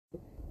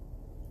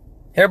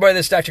Hey everybody,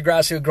 this is Dr.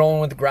 Grassi with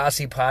Growing with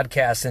Grassi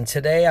podcast, and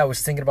today I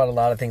was thinking about a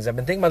lot of things. I've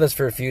been thinking about this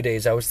for a few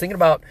days. I was thinking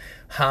about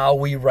how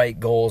we write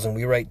goals and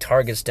we write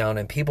targets down,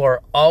 and people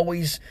are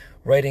always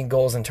writing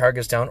goals and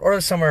targets down,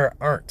 or some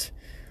aren't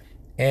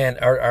and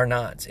are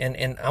not.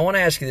 And I want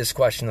to ask you this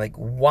question, like,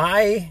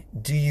 why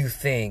do you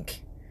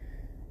think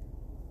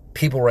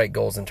people write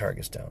goals and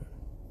targets down?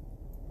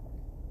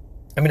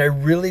 I mean, I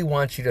really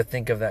want you to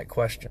think of that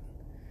question.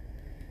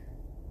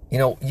 You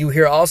know, you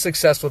hear all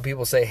successful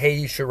people say, hey,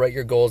 you should write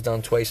your goals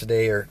down twice a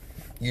day, or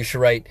you should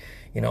write,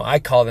 I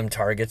call them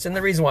targets. And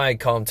the reason why I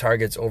call them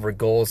targets over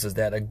goals is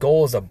that a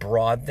goal is a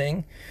broad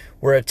thing,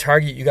 where a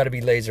target, you got to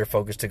be laser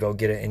focused to go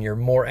get it, and you're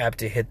more apt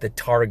to hit the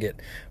target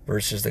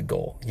versus the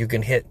goal. You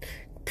can hit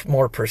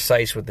more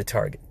precise with the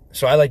target.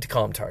 So I like to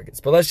call them targets.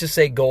 But let's just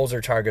say goals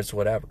or targets,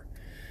 whatever.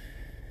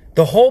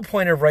 The whole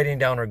point of writing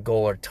down a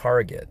goal or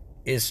target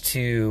is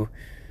to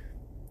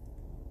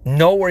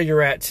know where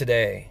you're at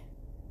today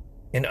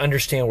and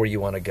understand where you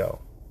want to go.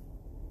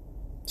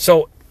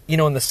 So,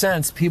 in the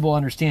sense, people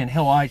understand,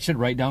 hell, I should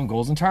write down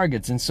goals and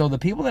targets. And so the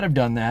people that have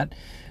done that,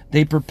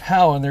 they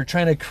propel and they're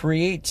trying to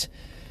create,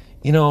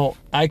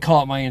 I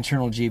call it my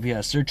internal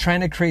GPS. They're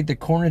trying to create the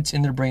coordinates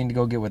in their brain to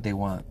go get what they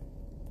want.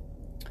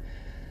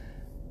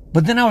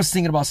 But then I was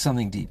thinking about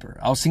something deeper.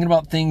 I was thinking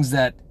about things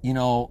that,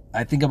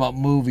 I think about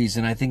movies,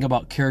 and I think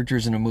about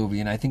characters in a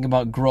movie, and I think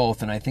about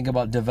growth, and I think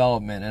about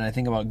development, and I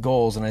think about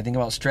goals, and I think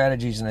about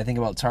strategies, and I think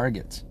about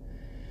targets.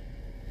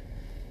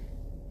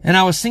 And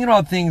I was thinking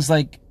about things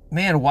like,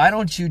 man, why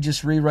don't you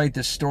just rewrite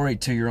the story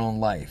to your own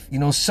life?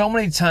 So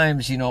many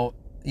times,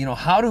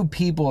 how do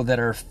people that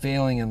are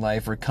failing in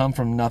life or come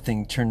from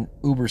nothing turn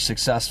uber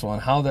successful,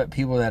 and how that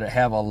people that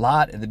have a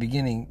lot at the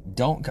beginning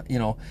don't,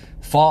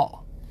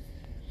 fall?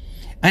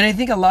 And I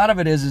think a lot of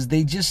it is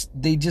they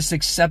just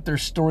accept their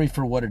story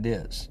for what it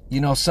is.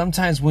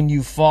 Sometimes when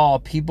you fall,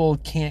 people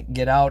can't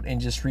get out and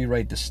just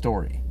rewrite the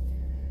story.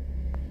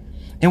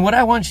 And what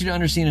I want you to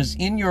understand is,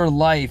 in your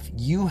life,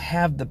 you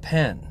have the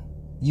pen,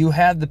 you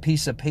have the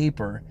piece of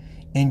paper,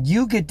 and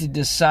you get to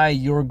decide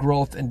your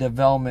growth and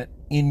development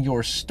in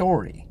your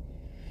story.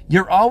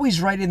 You're always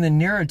writing the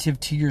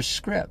narrative to your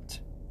script.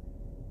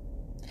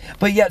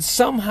 But yet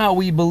somehow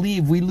we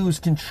believe we lose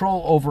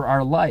control over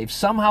our life.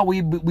 Somehow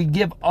we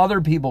give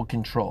other people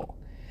control.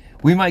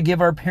 We might give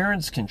our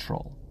parents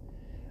control.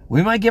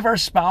 We might give our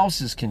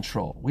spouses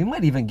control. We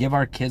might even give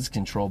our kids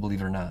control, believe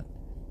it or not.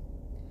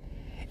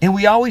 And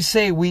we always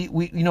say we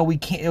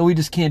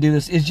just can't do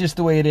this. It's just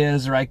the way it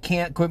is, or I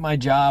can't quit my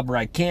job, or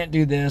I can't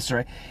do this,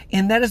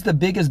 and that is the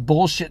biggest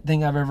bullshit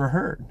thing I've ever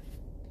heard.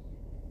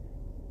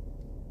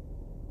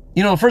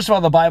 First of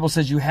all, the Bible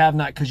says you have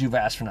not because you've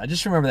asked for not.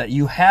 Just remember that.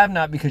 You have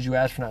not because you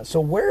asked for not. So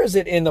where is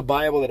it in the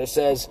Bible that it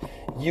says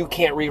you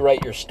can't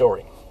rewrite your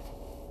story?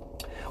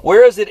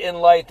 Where is it in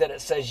life that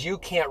it says you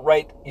can't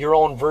write your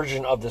own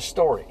version of the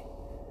story?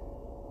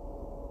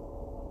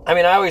 I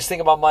mean, I always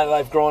think about my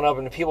life growing up,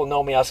 and people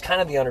know me. I was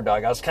kind of the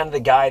underdog. I was kind of the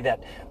guy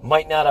that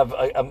might not have,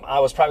 I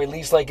was probably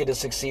least likely to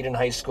succeed in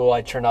high school.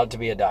 I turned out to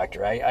be a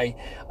doctor. I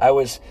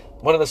was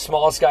one of the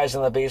smallest guys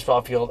on the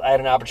baseball field. I had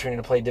an opportunity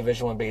to play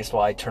Division I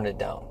baseball. I turned it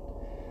down.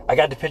 I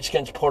got to pitch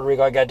against Puerto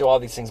Rico. I got to do all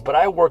these things. But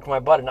I worked my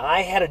butt, and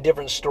I had a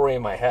different story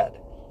in my head.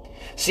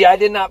 See, I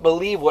did not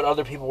believe what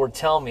other people were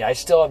telling me. I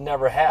still have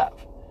never have.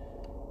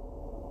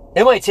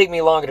 It might take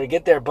me longer to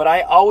get there, but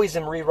I always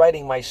am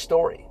rewriting my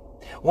story.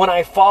 When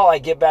I fall, I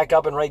get back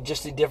up and write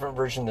just a different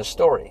version of the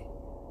story.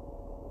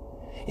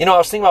 I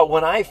was thinking about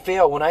when I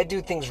fail, when I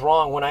do things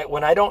wrong,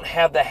 when I don't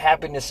have the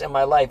happiness in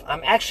my life,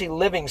 I'm actually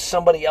living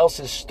somebody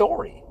else's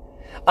story.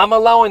 I'm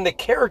allowing the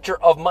character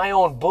of my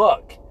own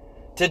book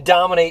to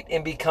dominate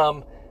and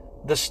become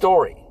the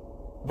story.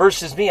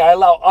 Versus me, I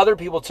allow other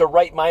people to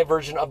write my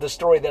version of the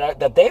story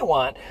that they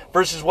want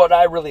versus what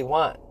I really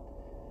want.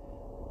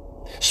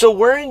 So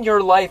where in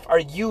your life are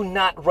you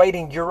not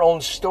writing your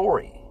own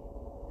story?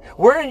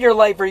 Where in your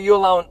life are you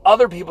allowing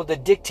other people to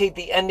dictate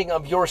the ending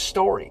of your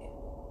story?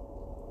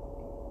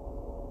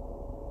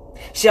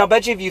 See, I'll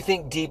bet you if you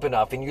think deep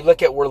enough and you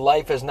look at where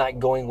life is not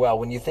going well,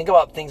 when you think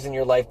about things in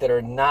your life that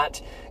are not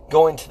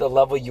going to the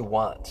level you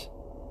want,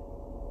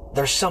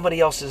 there's somebody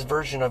else's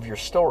version of your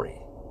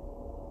story.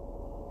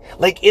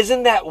 Like,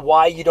 isn't that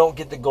why you don't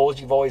get the goals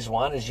you've always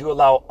wanted? Is you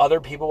allow other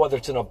people, whether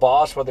it's in a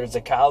boss, whether it's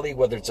a colleague,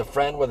 whether it's a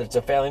friend, whether it's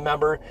a family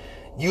member,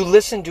 you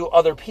listen to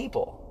other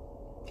people.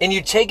 And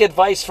you take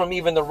advice from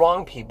even the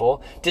wrong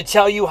people to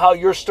tell you how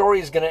your story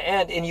is going to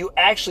end, and you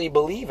actually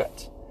believe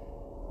it.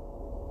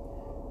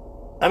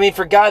 I mean,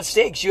 for God's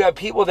sakes, you have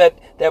people that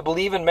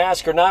believe in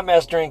mask or not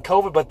mask during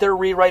COVID, but they're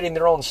rewriting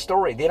their own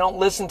story. They don't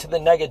listen to the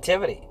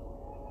negativity.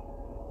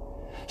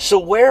 So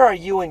where are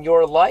you in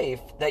your life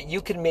that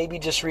you can maybe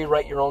just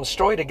rewrite your own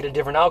story to get a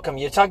different outcome?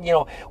 You talk,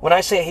 when I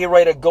say, hey,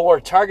 write a goal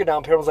or target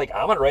down, people's like,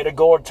 I'm going to write a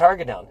goal or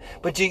target down.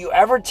 But do you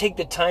ever take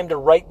the time to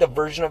write the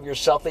version of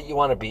yourself that you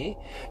want to be?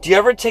 Do you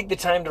ever take the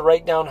time to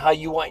write down how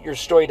you want your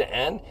story to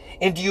end?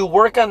 And do you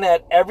work on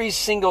that every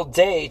single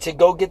day to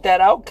go get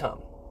that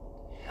outcome?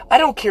 I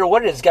don't care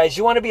what it is, guys.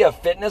 You want to be a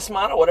fitness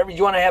model, whatever.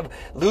 You want to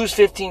lose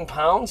 15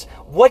 pounds?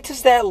 What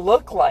does that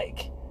look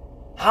like?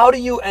 How do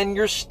you end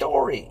your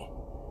story?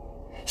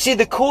 See,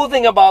 the cool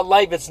thing about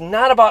life, it's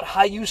not about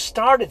how you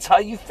start, it's how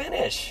you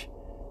finish.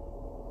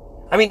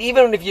 I mean,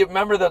 even if you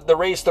remember the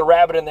race, the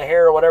rabbit and the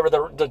hare, or whatever,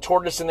 the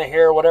tortoise and the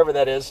hare, whatever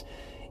that is,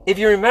 if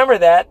you remember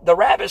that, the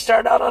rabbit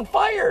started out on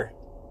fire,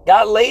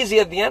 got lazy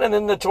at the end, and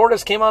then the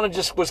tortoise came on and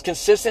just was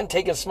consistent,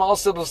 taking small,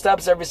 simple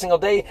steps every single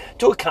day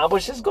to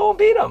accomplish his goal and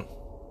beat him.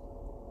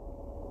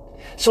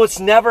 So it's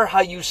never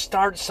how you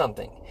start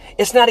something.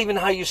 It's not even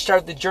how you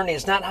start the journey.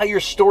 It's not how your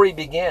story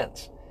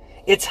begins.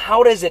 It's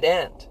how does it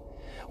end?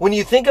 When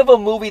you think of a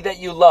movie that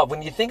you love,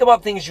 when you think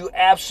about things you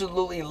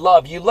absolutely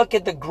love, you look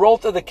at the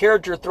growth of the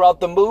character throughout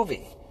the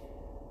movie.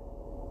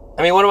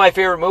 I mean, one of my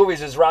favorite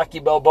movies is Rocky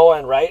Balboa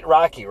and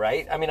Rocky,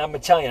 right? I mean, I'm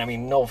Italian. I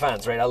mean, no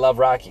offense, right? I love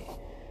Rocky.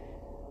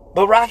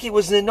 But Rocky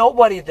was the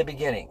nobody at the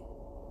beginning.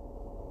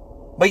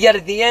 But yet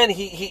at the end,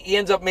 he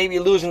ends up maybe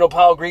losing to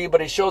Apollo Creed,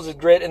 but he shows his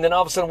grit. And then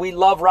all of a sudden, we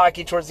love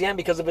Rocky towards the end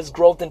because of his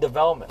growth and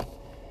development.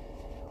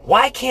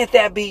 Why can't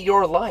that be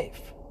your life?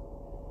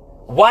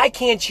 Why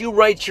can't you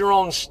write your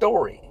own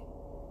story?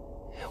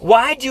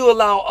 Why do you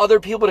allow other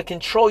people to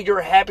control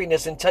your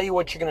happiness and tell you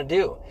what you're going to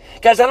do?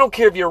 Guys, I don't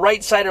care if you're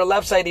right side or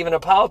left side, even in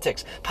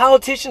politics.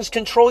 Politicians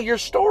control your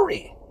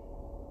story.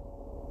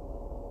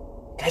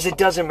 Guys, it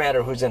doesn't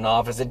matter who's in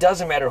office. It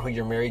doesn't matter who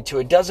you're married to.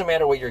 It doesn't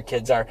matter what your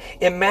kids are.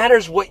 It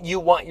matters what you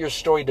want your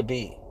story to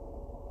be.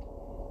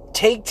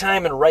 Take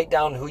time and write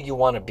down who you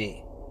want to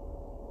be.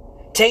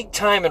 Take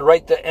time and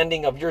write the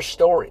ending of your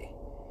story.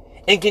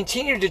 And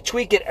continue to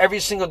tweak it every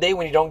single day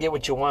when you don't get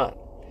what you want.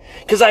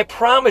 Because I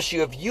promise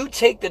you, if you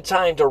take the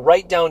time to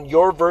write down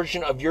your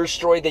version of your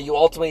story that you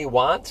ultimately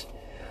want,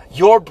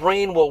 your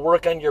brain will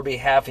work on your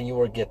behalf and you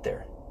will get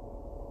there.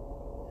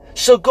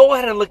 So go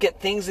ahead and look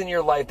at things in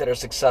your life that are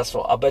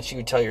successful. I'll bet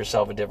you tell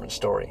yourself a different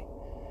story.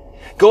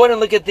 Go ahead and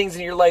look at things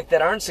in your life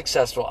that aren't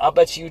successful. I'll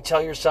bet you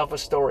tell yourself a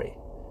story.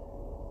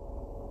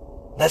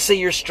 Let's say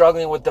you're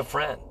struggling with a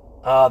friend.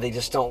 Oh, they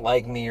just don't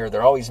like me, or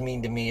they're always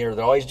mean to me, or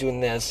they're always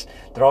doing this,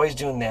 they're always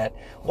doing that.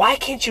 Why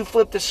can't you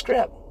flip the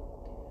script?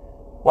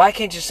 Why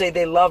can't you say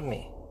they love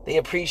me, they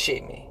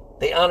appreciate me,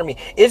 they honor me?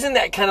 Isn't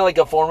that kind of like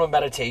a form of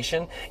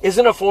meditation?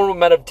 Isn't a form of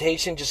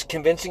meditation just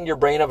convincing your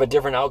brain of a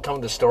different outcome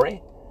of the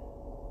story?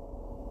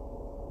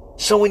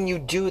 So when you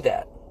do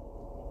that,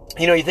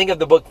 you think of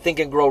the book Think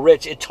and Grow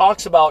Rich. It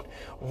talks about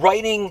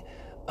writing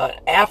an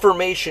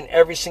affirmation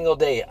every single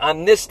day.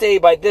 On this day,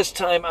 by this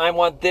time, I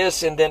want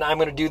this, and then I'm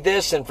going to do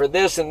this, and for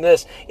this and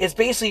this. It's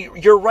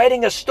basically, you're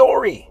writing a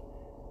story.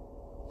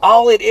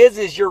 All it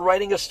is you're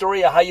writing a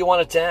story of how you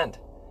want it to end.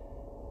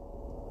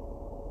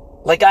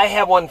 Like I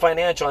have one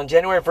financial. On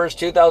January 1st,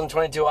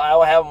 2022, I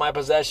will have in my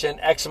possession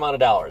X amount of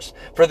dollars.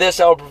 For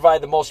this, I will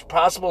provide the most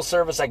possible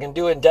service I can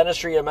do in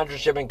dentistry and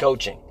mentorship and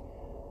coaching.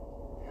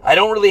 I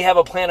don't really have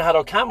a plan on how to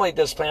accomplish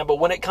this plan, but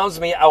when it comes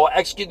to me, I will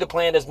execute the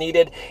plan as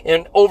needed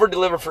and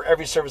over-deliver for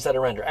every service that I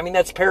render. I mean,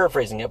 that's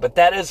paraphrasing it, but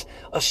that is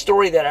a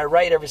story that I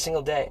write every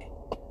single day.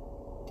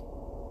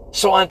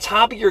 So on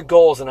top of your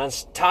goals and on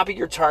top of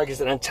your targets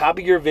and on top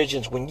of your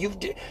visions, when you're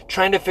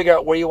trying to figure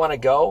out where you want to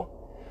go,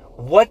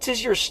 what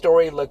does your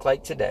story look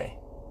like today?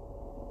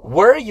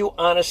 Where are you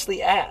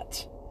honestly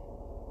at?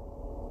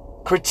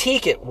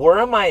 Critique it. Where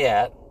am I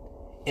at?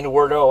 And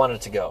where do I want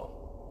it to go?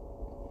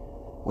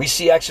 We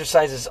see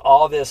exercises,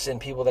 all this in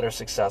people that are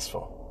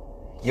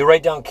successful. You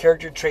write down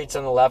character traits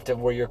on the left of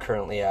where you're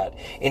currently at.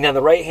 And on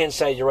the right-hand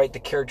side, you write the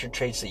character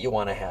traits that you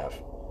want to have.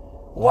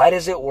 Why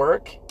does it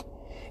work?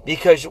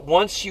 Because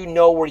once you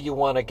know where you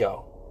want to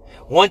go,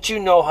 once you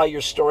know how your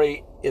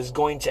story is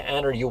going to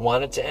end or you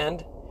want it to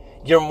end,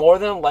 you're more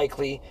than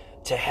likely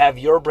to have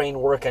your brain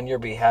work on your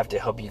behalf to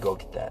help you go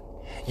get that.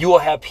 You will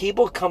have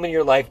people come in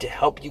your life to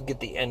help you get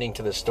the ending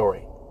to the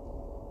story.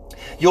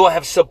 You will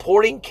have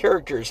supporting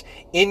characters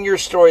in your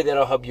story that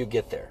will help you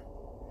get there.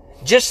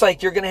 Just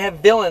like you're going to have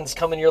villains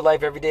come in your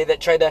life every day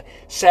that try to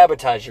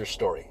sabotage your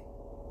story.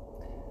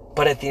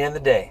 But at the end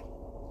of the day,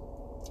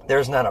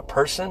 there's not a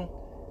person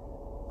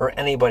or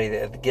anybody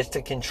that gets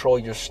to control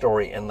your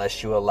story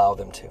unless you allow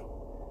them to.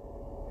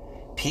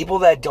 People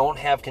that don't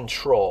have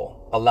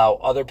control allow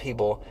other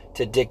people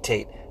to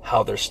dictate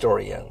how their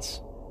story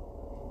ends.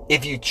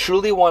 If you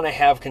truly want to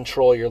have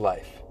control of your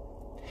life,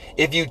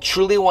 if you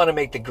truly want to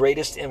make the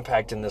greatest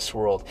impact in this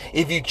world,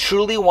 if you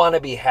truly want to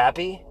be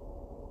happy,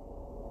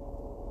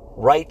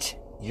 write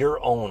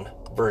your own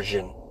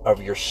version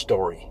of your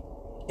story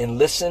and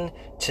listen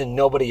to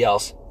nobody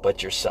else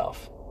but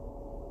yourself.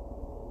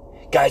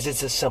 Guys,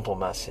 it's a simple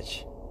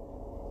message.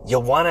 You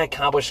want to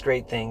accomplish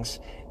great things?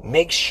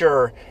 Make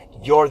sure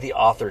you're the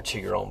author to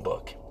your own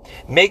book.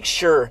 Make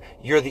sure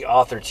you're the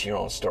author to your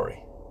own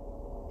story.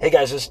 Hey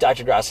guys, this is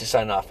Dr. Grassi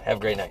signing off. Have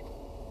a great night.